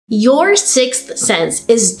Your sixth sense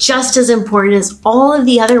is just as important as all of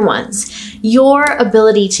the other ones. Your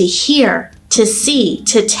ability to hear, to see,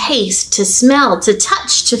 to taste, to smell, to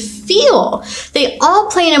touch, to feel. They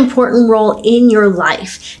all play an important role in your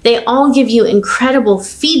life. They all give you incredible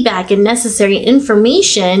feedback and necessary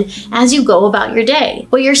information as you go about your day.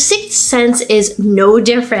 Well, your sixth sense is no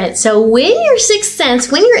different. So when your sixth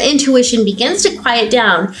sense, when your intuition begins to quiet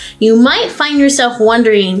down, you might find yourself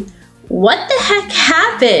wondering, what the heck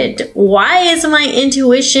happened? Why is my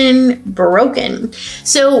intuition broken?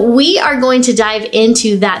 So we are going to dive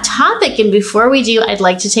into that topic. And before we do, I'd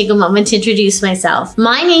like to take a moment to introduce myself.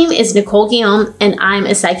 My name is Nicole Guillaume, and I'm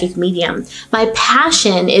a psychic medium. My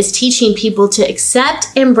passion is teaching people to accept,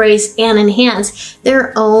 embrace, and enhance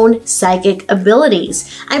their own psychic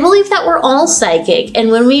abilities. I believe that we're all psychic,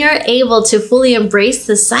 and when we are able to fully embrace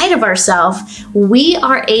the side of ourselves, we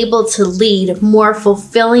are able to lead more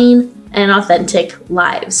fulfilling and authentic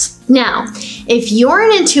lives. Now, if you're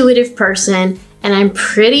an intuitive person, and I'm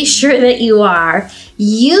pretty sure that you are,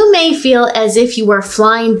 you may feel as if you are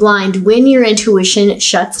flying blind when your intuition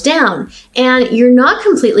shuts down. And you're not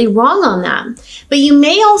completely wrong on that. But you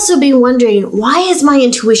may also be wondering, why is my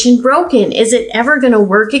intuition broken? Is it ever going to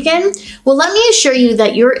work again? Well, let me assure you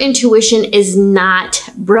that your intuition is not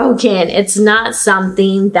broken. It's not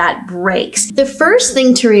something that breaks. The first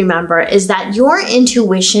thing to remember is that your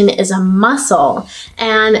intuition is a muscle.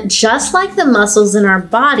 And just like the muscles in our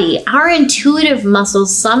body, our intuitive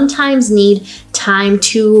muscles sometimes need time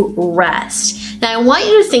to rest. Now, I want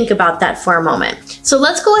you to think about that for a moment. So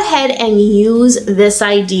let's go ahead and use this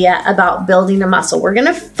idea about building a muscle. We're going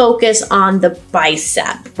to focus on the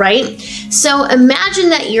bicep, right? So imagine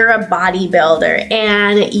that you're a bodybuilder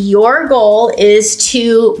and your goal is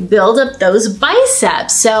to build up those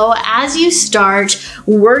biceps. So as you start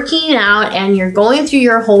working out and you're going through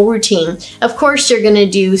your whole routine, of course, you're going to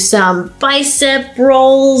do some bicep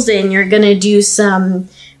rolls and you're going to do some,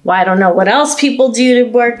 well, I don't know what else people do to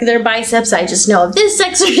work their biceps. I just know of this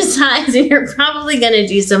exercise, and you're probably going to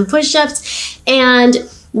do some push-ups. And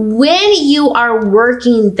when you are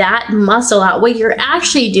working that muscle out, what you're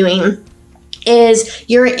actually doing is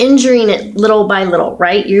you're injuring it little by little,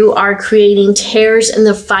 right? You are creating tears in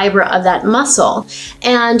the fiber of that muscle.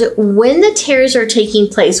 And when the tears are taking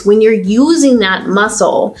place, when you're using that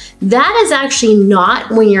muscle, that is actually not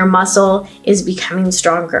when your muscle is becoming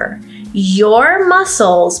stronger. Your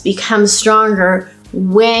muscles become stronger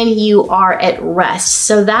when you are at rest.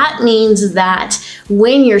 So that means that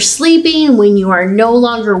when you're sleeping, when you are no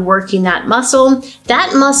longer working that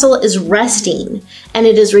muscle is resting and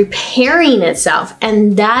it is repairing itself.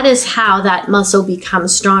 And that is how that muscle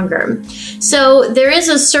becomes stronger. So there is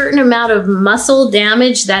a certain amount of muscle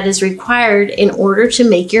damage that is required in order to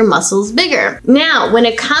make your muscles bigger. Now, when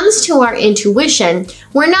it comes to our intuition,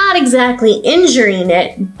 we're not exactly injuring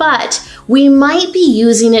it, but we might be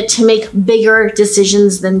using it to make bigger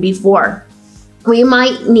decisions than before. We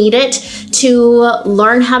might need it to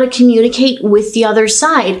learn how to communicate with the other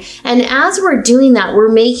side. And as we're doing that,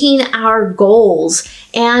 we're making our goals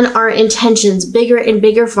and our intentions bigger and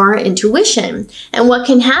bigger for our intuition. And what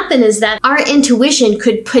can happen is that our intuition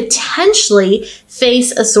could potentially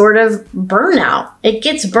face a sort of burnout. It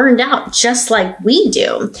gets burned out just like we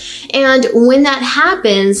do. And when that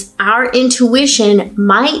happens, our intuition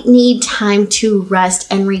might need time to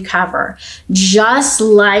rest and recover, just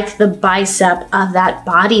like the bicep of that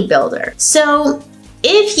bodybuilder. So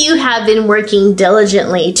if you have been working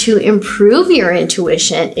diligently to improve your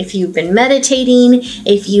intuition, if you've been meditating,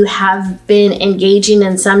 if you have been engaging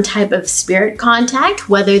in some type of spirit contact,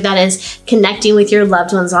 whether that is connecting with your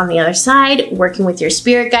loved ones on the other side, working with your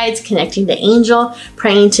spirit guides, connecting to angel,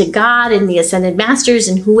 praying to God and the ascended masters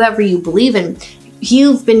and whoever you believe in,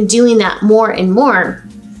 you've been doing that more and more,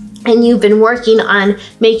 and you've been working on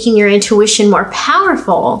making your intuition more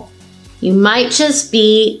powerful, you might just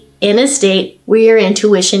be in a state where your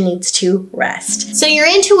intuition needs to rest. So your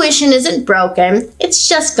intuition isn't broken, it's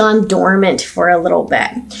just gone dormant for a little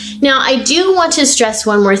bit. Now, I do want to stress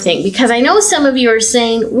one more thing, because I know some of you are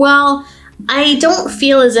saying, well, I don't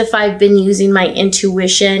feel as if I've been using my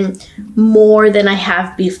intuition more than I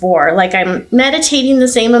have before. Like I'm meditating the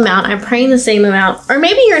same amount, I'm praying the same amount, or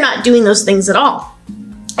maybe you're not doing those things at all,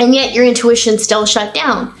 and yet your intuition still shut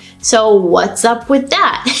down. So what's up with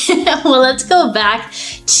that? Well, let's go back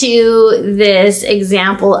to this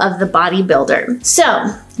example of the bodybuilder.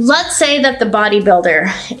 So let's say that the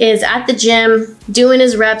bodybuilder is at the gym, doing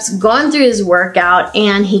his reps, going through his workout,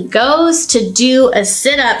 and he goes to do a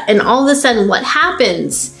sit-up, and all of a sudden what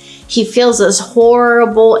happens? He feels this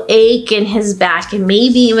horrible ache in his back and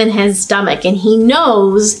maybe even his stomach, and he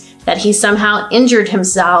knows that he somehow injured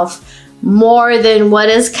himself more than what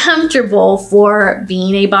is comfortable for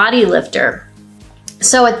being a body lifter.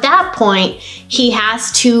 So at that point, he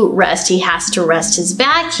has to rest. He has to rest his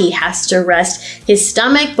back. He has to rest his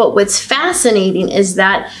stomach. But what's fascinating is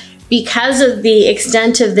that because of the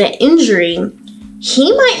extent of the injury,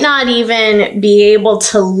 he might not even be able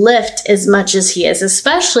to lift as much as he is,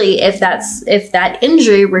 especially if that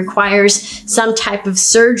injury requires some type of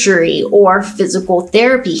surgery or physical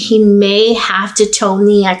therapy. He may have to tone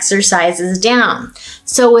the exercises down.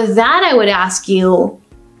 So with that, I would ask you,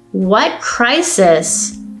 what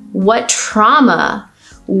crisis, what trauma,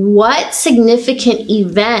 what significant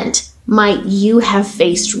event might you have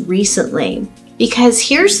faced recently? Because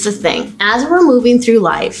here's the thing, as we're moving through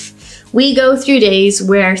life, we go through days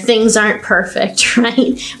where things aren't perfect,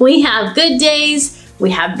 right? We have good days,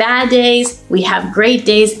 we have bad days, we have great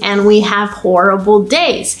days, and we have horrible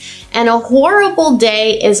days. And a horrible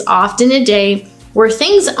day is often a day where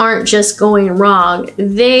things aren't just going wrong,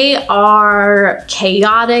 they are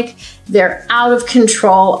chaotic, they're out of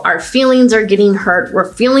control, our feelings are getting hurt,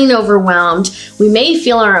 we're feeling overwhelmed, we may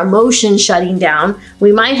feel our emotions shutting down,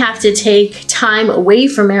 we might have to take time away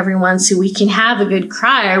from everyone so we can have a good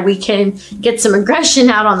cry, or we can get some aggression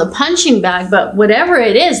out on the punching bag, but whatever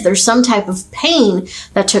it is, there's some type of pain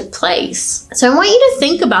that took place. So I want you to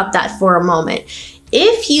think about that for a moment.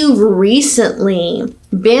 If you've recently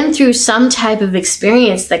been through some type of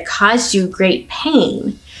experience that caused you great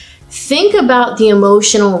pain, think about the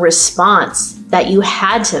emotional response that you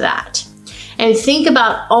had to that. And think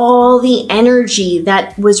about all the energy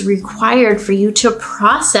that was required for you to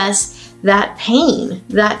process that pain,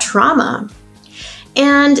 that trauma.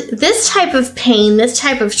 And this type of pain, this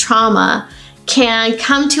type of trauma can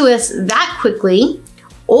come to us that quickly,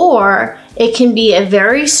 or it can be a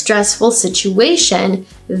very stressful situation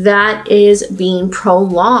that is being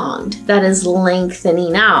prolonged, that is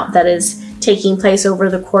lengthening out, that is taking place over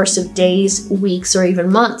the course of days, weeks, or even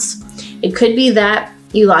months. It could be that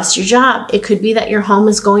you lost your job. It could be that your home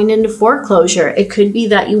is going into foreclosure. It could be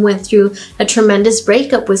that you went through a tremendous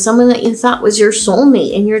breakup with someone that you thought was your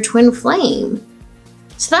soulmate and your twin flame.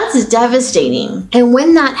 So that's devastating. And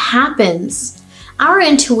when that happens, our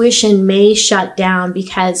intuition may shut down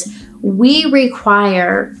because we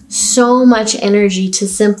require so much energy to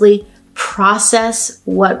simply process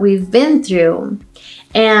what we've been through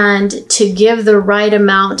and to give the right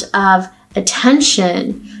amount of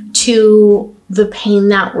attention to the pain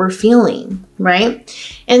that we're feeling,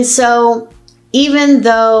 right? And so even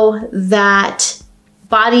though that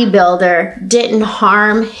bodybuilder didn't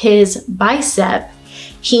harm his bicep,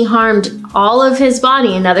 he harmed all of his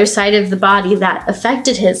body, another side of the body that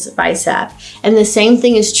affected his bicep. And the same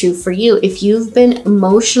thing is true for you. If you've been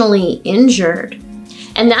emotionally injured,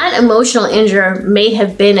 and that emotional injury may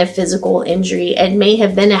have been a physical injury, it may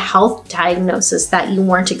have been a health diagnosis that you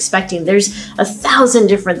weren't expecting. There's 1,000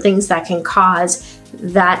 different things that can cause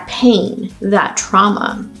that pain, that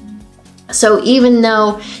trauma. So even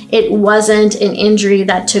though it wasn't an injury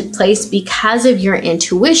that took place because of your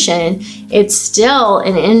intuition, it's still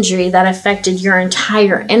an injury that affected your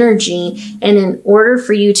entire energy. And in order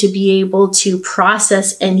for you to be able to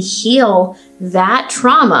process and heal that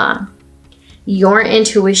trauma, your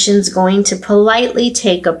intuition's going to politely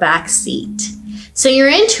take a back seat. So your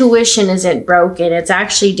intuition isn't broken. It's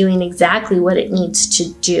actually doing exactly what it needs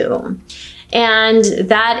to do. And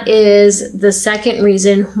that is the second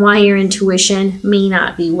reason why your intuition may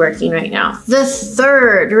not be working right now. The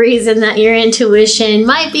third reason that your intuition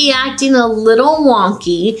might be acting a little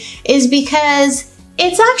wonky is because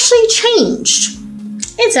it's actually changed.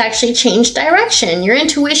 It's actually changed direction. Your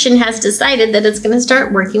intuition has decided that it's going to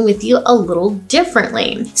start working with you a little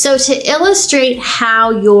differently. So to illustrate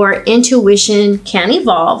how your intuition can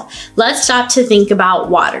evolve, let's stop to think about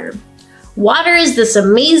water. Water is this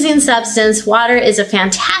amazing substance. Water is a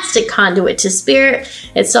fantastic conduit to spirit.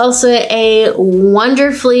 It's also a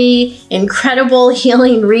wonderfully incredible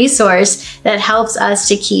healing resource that helps us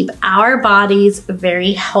to keep our bodies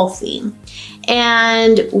very healthy.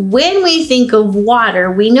 And when we think of water,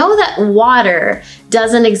 we know that water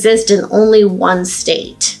doesn't exist in only one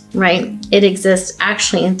state, right? It exists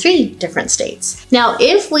actually in 3 different states. Now,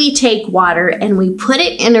 if we take water and we put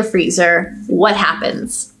it in a freezer, what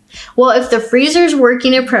happens? Well, if the freezer is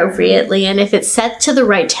working appropriately and if it's set to the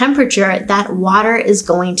right temperature, that water is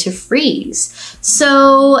going to freeze.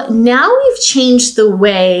 So now we've changed the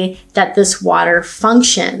way that this water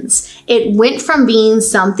functions. It went from being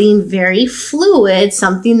something very fluid,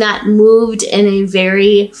 something that moved in a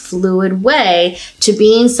very fluid way, to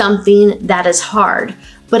being something that is hard.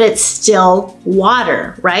 but it's still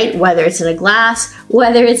water, right? Whether it's in a glass,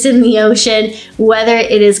 whether it's in the ocean, whether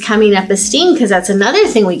it is coming up as steam, because that's another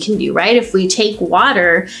thing we can do, right? If we take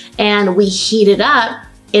water and we heat it up,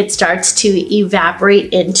 it starts to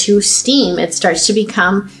evaporate into steam. It starts to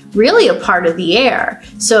become really a part of the air.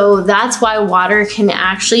 So that's why water can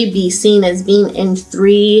actually be seen as being in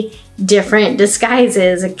 3 different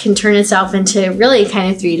disguises. It can turn itself into really kind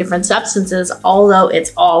of 3 different substances, although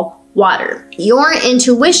it's all water. Your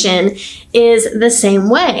intuition is the same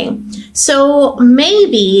way. So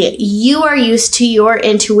maybe you are used to your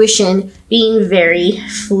intuition being very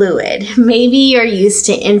fluid. Maybe you're used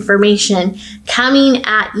to information coming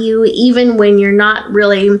at you even when you're not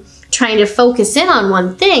really trying to focus in on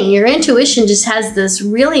one thing. Your intuition just has this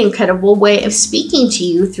really incredible way of speaking to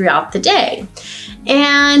you throughout the day.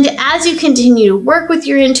 And as you continue to work with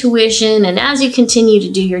your intuition, and as you continue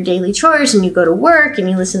to do your daily chores and you go to work and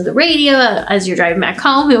you listen to the radio as you're driving back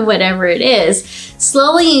home and whatever it is,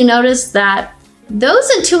 slowly you notice that those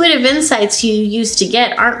intuitive insights you used to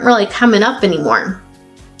get aren't really coming up anymore.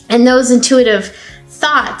 And those intuitive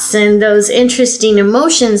thoughts and those interesting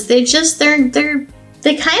emotions, they kind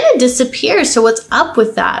of disappear. So what's up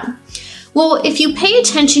with that? Well, if you pay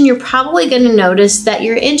attention, you're probably going to notice that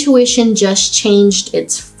your intuition just changed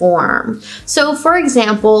its form. So for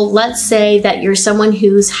example, let's say that you're someone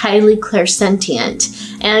who's highly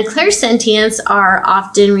clairsentient, and clairsentients are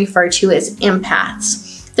often referred to as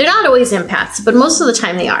empaths. They're not always empaths, but most of the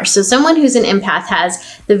time they are. So someone who's an empath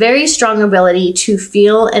has the very strong ability to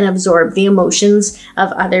feel and absorb the emotions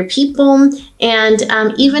of other people and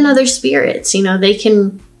even other spirits. You know, they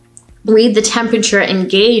can read the temperature and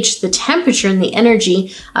gauge the temperature and the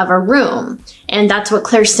energy of a room. And that's what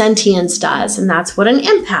clairsentience does, and that's what an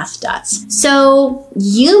empath does. So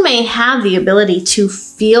you may have the ability to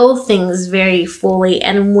feel things very fully,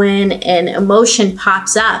 and when an emotion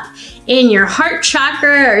pops up in your heart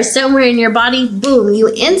chakra or somewhere in your body, boom,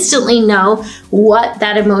 you instantly know what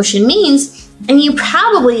that emotion means. And you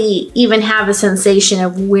probably even have a sensation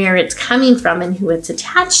of where it's coming from and who it's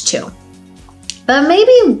attached to. But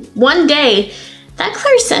maybe one day that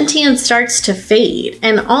clairsentience starts to fade,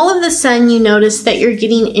 and all of a sudden you notice that you're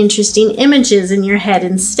getting interesting images in your head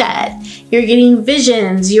instead. You're getting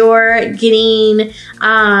visions, you're getting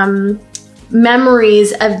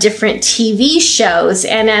memories of different TV shows,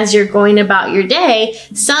 and as you're going about your day,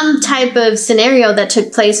 some type of scenario that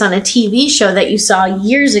took place on a TV show that you saw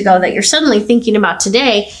years ago that you're suddenly thinking about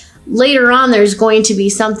today, later on there's going to be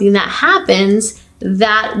something that happens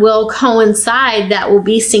that will coincide, that will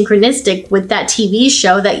be synchronistic with that TV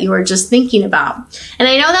show that you were just thinking about. And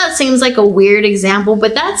I know that seems like a weird example,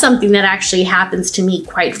 but that's something that actually happens to me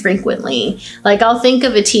quite frequently. Like I'll think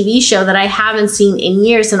of a TV show that I haven't seen in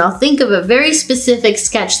years, and I'll think of a very specific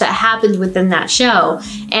sketch that happened within that show.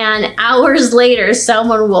 And hours later,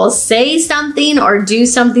 someone will say something or do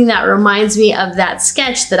something that reminds me of that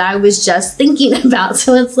sketch that I was just thinking about.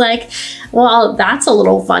 So it's like, well, that's a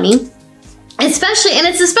little funny.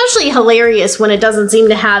 It's especially hilarious when it doesn't seem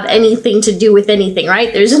to have anything to do with anything,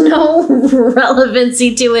 right? There's no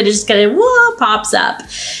relevancy to it. It just kind of pops up.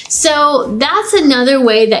 So that's another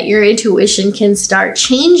way that your intuition can start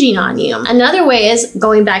changing on you. Another way is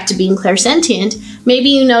going back to being clairsentient. Maybe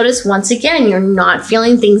you notice once again, you're not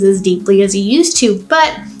feeling things as deeply as you used to,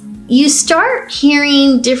 but you start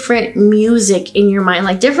hearing different music in your mind,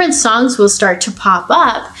 like different songs will start to pop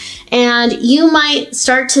up. And you might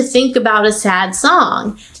start to think about a sad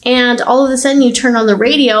song, and all of a sudden you turn on the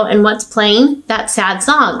radio and what's playing? That sad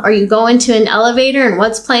song. Or you go into an elevator and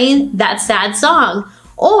what's playing? That sad song.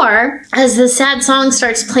 Or as the sad song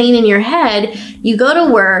starts playing in your head, you go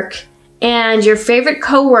to work and your favorite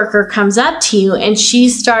coworker comes up to you and she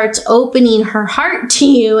starts opening her heart to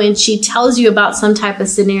you, and she tells you about some type of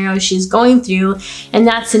scenario she's going through, and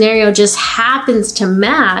that scenario just happens to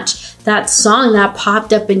match that song that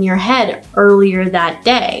popped up in your head earlier that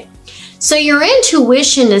day. So your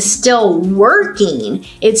intuition is still working,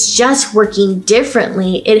 it's just working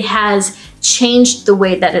differently. It has changed the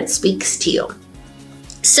way that it speaks to you.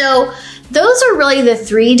 So those are really the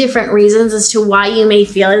 3 different reasons as to why you may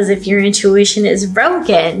feel as if your intuition is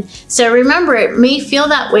broken. So remember, it may feel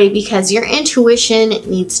that way because your intuition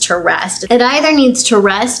needs to rest. It either needs to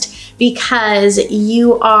rest because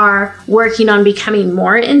you are working on becoming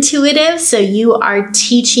more intuitive, so you are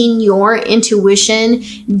teaching your intuition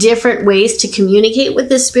different ways to communicate with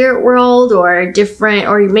the spirit world, or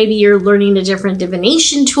maybe you're learning a different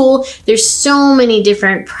divination tool. There's so many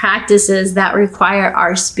different practices that require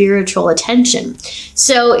our spiritual attention.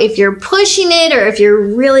 So if you're pushing it, or if you're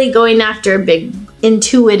really going after a big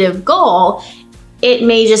intuitive goal, it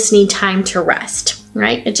may just need time to rest.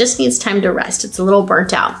 right? It just needs time to rest. It's a little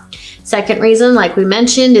burnt out. Second reason, like we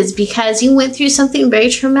mentioned, is because you went through something very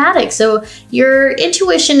traumatic. So your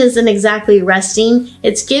intuition isn't exactly resting.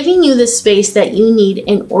 It's giving you the space that you need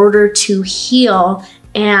in order to heal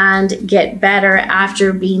and get better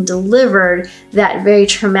after being delivered that very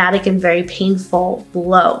traumatic and very painful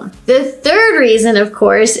blow. The third reason, of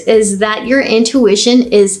course, is that your intuition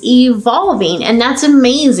is evolving, and that's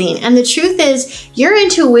amazing. And the truth is, your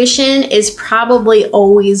intuition is probably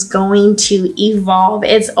always going to evolve.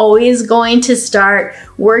 It's always going to start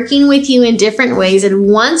working with you in different ways. And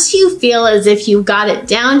once you feel as if you got it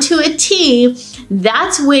down to a T,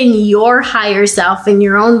 that's when your higher self and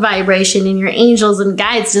your own vibration and your angels and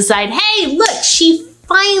guides decide, hey, look, she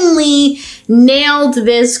finally nailed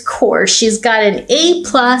this course. She's got an A+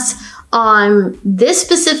 on this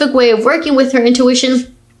specific way of working with her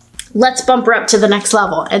intuition. Let's bump her up to the next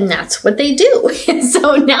level. And that's what they do.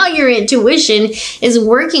 So now your intuition is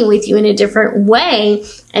working with you in a different way.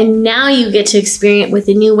 And now you get to experience with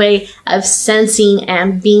a new way of sensing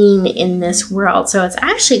and being in this world. So it's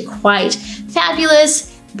actually quite fabulous.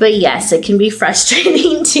 But yes, it can be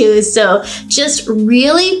frustrating too. So just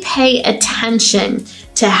really pay attention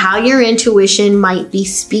to how your intuition might be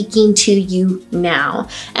speaking to you now.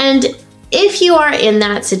 And if you are in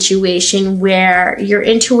that situation where your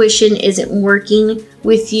intuition isn't working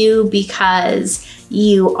with you because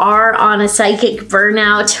you are on a psychic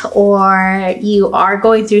burnout or you are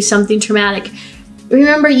going through something traumatic,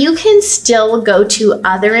 remember, you can still go to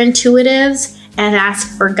other intuitives and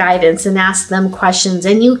ask for guidance and ask them questions.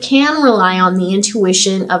 And you can rely on the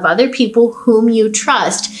intuition of other people whom you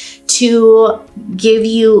trust to give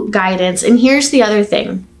you guidance. And here's the other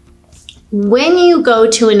thing. When you go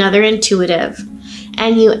to another intuitive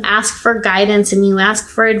and you ask for guidance and you ask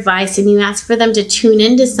for advice and you ask for them to tune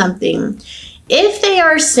into something, if they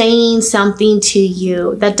are saying something to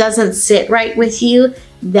you that doesn't sit right with you,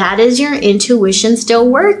 that is your intuition still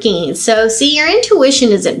working. So see, your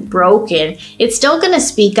intuition isn't broken. It's still going to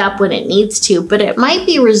speak up when it needs to, but it might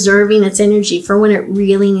be reserving its energy for when it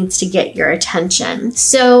really needs to get your attention.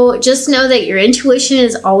 So just know that your intuition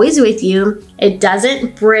is always with you. It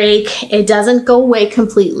doesn't break. It doesn't go away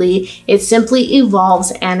completely. It simply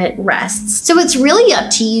evolves and it rests. So it's really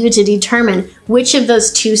up to you to determine which of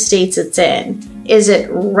those two states it's in. Is it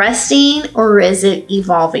resting or is it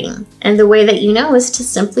evolving? And the way that you know is to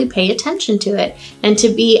simply pay attention to it and to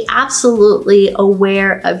be absolutely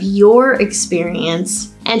aware of your experience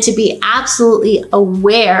and to be absolutely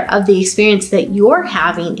aware of the experience that you're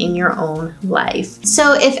having in your own life.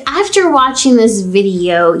 So if after watching this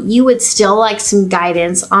video, you would still like some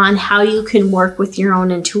guidance on how you can work with your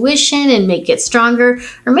own intuition and make it stronger,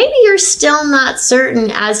 or maybe you're still not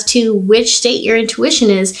certain as to which state your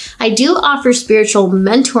intuition is, I do offer spiritual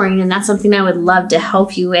mentoring, and that's something I would love to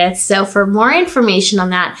help you with. So for more information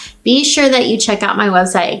on that, be sure that you check out my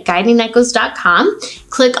website at guidingnicos.com.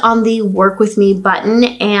 Click on the Work With Me button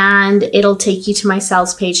and it'll take you to my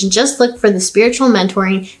sales page, and just look for the spiritual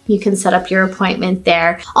mentoring. You can set up your appointment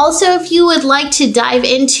there. Also, if you would like to dive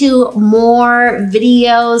into more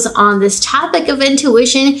videos on this topic of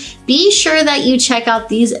intuition, be sure that you check out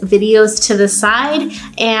these videos to the side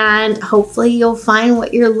and hopefully you'll find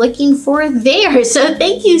what you're looking for there. So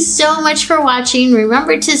thank you so much for watching.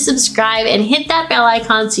 Remember to subscribe and hit that bell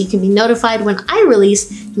icon so you can be notified when I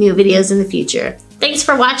release new videos in the future. Thanks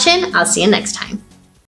for watching. I'll see you next time.